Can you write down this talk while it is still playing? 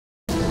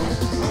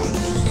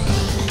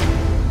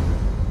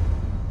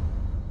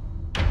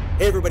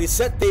Hey everybody,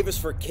 Seth Davis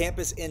for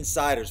Campus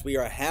Insiders. We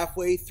are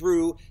halfway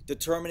through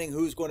determining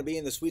who's going to be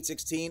in the Sweet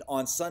 16.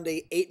 On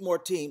Sunday, 8 more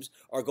teams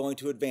are going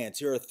to advance.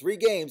 Here are 3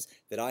 games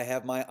that I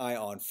have my eye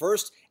on.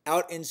 First,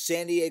 out in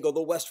San Diego,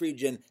 the West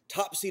region,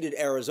 top-seeded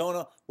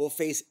Arizona will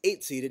face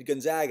 8-seeded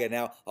Gonzaga.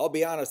 Now, I'll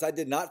be honest, I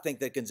did not think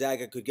that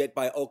Gonzaga could get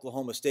by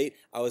Oklahoma State.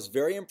 I was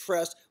very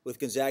impressed with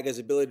Gonzaga's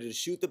ability to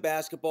shoot the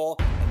basketball,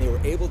 and they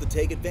were able to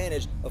take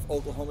advantage of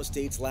Oklahoma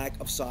State's lack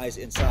of size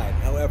inside.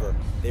 However,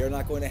 they are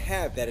not going to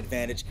have that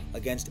advantage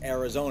against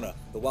Arizona.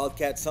 The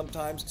Wildcats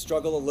sometimes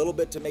struggle a little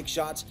bit to make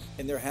shots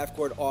in their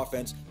half-court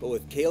offense, but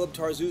with Caleb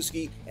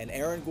Tarzewski and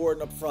Aaron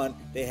Gordon up front,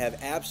 they have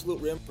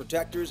absolute rim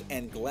protectors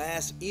and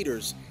glass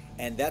eaters,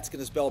 and that's going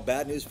to spell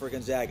bad news for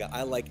Gonzaga.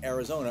 I like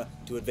Arizona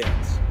to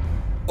advance.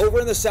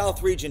 Over in the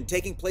South region,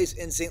 taking place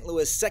in St.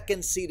 Louis,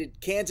 2nd-seeded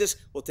Kansas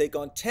will take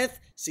on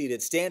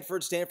 10th-seeded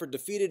Stanford. Stanford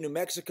defeated New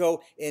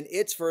Mexico in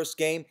its first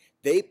game.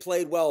 They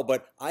played well,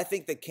 but I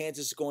think that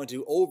Kansas is going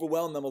to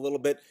overwhelm them a little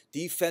bit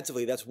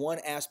defensively. That's one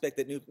aspect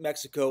that New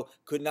Mexico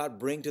could not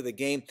bring to the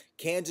game.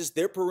 Kansas,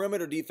 their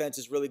perimeter defense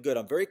is really good.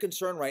 I'm very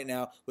concerned right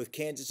now with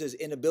Kansas's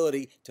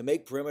inability to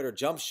make perimeter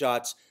jump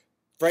shots.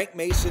 Frank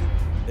Mason,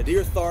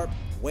 Nadir Tharp,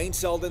 Wayne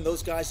Selden,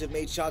 those guys have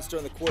made shots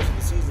during the course of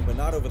the season, but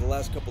not over the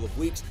last couple of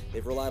weeks.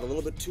 They've relied a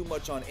little bit too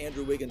much on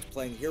Andrew Wiggins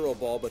playing hero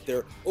ball, but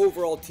their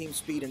overall team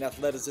speed and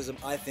athleticism,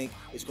 I think,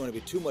 is going to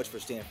be too much for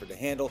Stanford to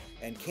handle,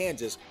 and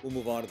Kansas will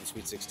move on to the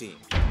Sweet 16.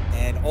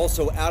 And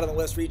also out in the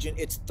West region,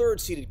 it's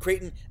 3rd-seeded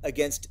Creighton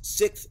against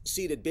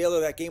 6th-seeded Baylor.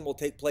 That game will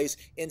take place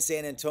in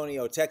San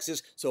Antonio,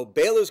 Texas. So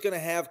Baylor's going to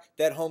have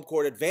that home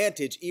court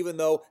advantage, even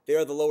though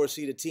they're the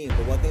lower-seeded team.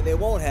 But one thing they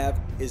won't have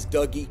is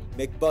Dougie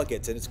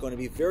McBuckets, and it's going to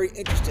be very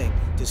interesting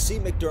to see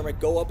McDermott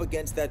go up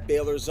against that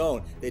Baylor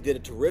zone. They did a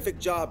terrific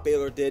job,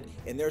 Baylor did,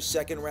 in their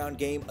second-round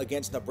game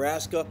against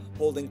Nebraska,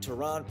 holding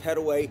Teron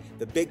Petaway,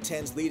 the Big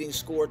Ten's leading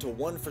scorer, to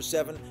 1 for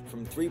 7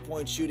 from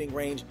three-point shooting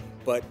range.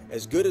 But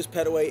as good as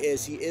Petaway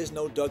is, he is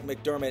no Doug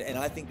McDermott, and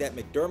I think that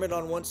McDermott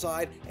on one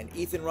side and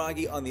Ethan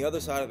Wragge on the other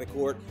side of the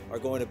court are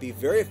going to be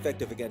very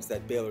effective against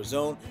that Baylor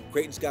zone.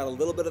 Creighton's got a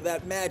little bit of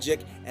that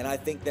magic, and I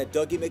think that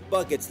Dougie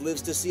McBuckets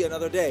lives to see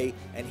another day,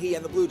 and he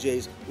and the Blue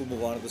Jays will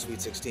move on to the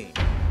Sweet 16.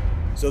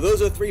 So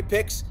those are 3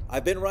 picks.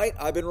 I've been right,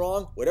 I've been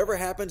wrong. Whatever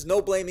happens, no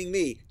blaming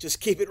me.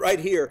 Just keep it right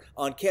here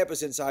on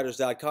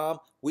CampusInsiders.com.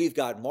 We've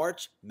got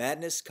March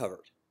Madness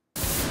covered.